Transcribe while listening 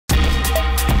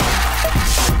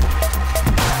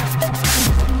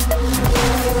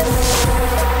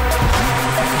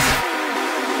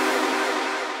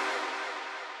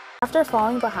After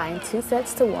falling behind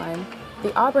 2-1,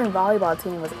 the Auburn Volleyball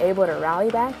team was able to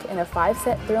rally back in a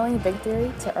 5-set thrilling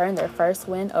victory to earn their first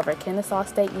win over Kennesaw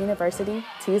State University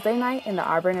Tuesday night in the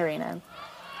Auburn Arena.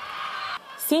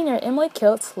 Senior Emily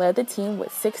Kiltz led the team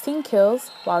with 16 kills,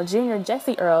 while junior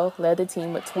Jessie Earl led the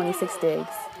team with 26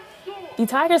 digs. The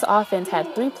Tigers' offense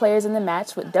had 3 players in the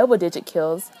match with double-digit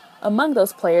kills. Among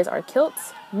those players are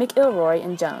Kiltz, McIlroy,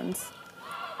 and Jones.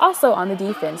 Also on the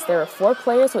defense, there were 4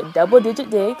 players with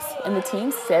double-digit digs in the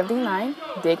team's 79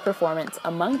 dig performance.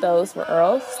 Among those were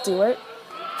Earl, Stewart,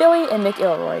 Philly, and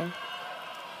McIlroy.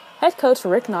 Head coach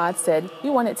Rick Nod said, "We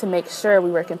wanted to make sure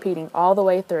we were competing all the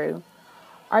way through.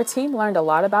 Our team learned a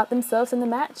lot about themselves in the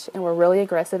match and were really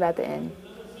aggressive at the end."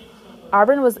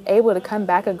 Auburn was able to come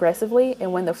back aggressively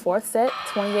and win the 4th set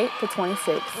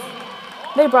 28-26.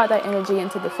 They brought that energy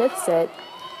into the 5th set,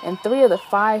 and 3 of the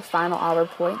 5 final Auburn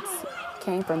points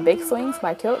came from big swings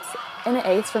by Kiltz and an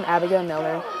ace from Abigail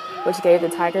Miller, which gave the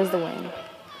Tigers the win.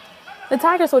 The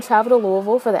Tigers will travel to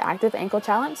Louisville for the Active Ankle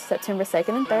Challenge September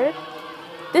 2nd and 3rd.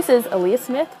 This is Aaliyah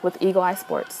Smith with Eagle Eye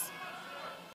Sports.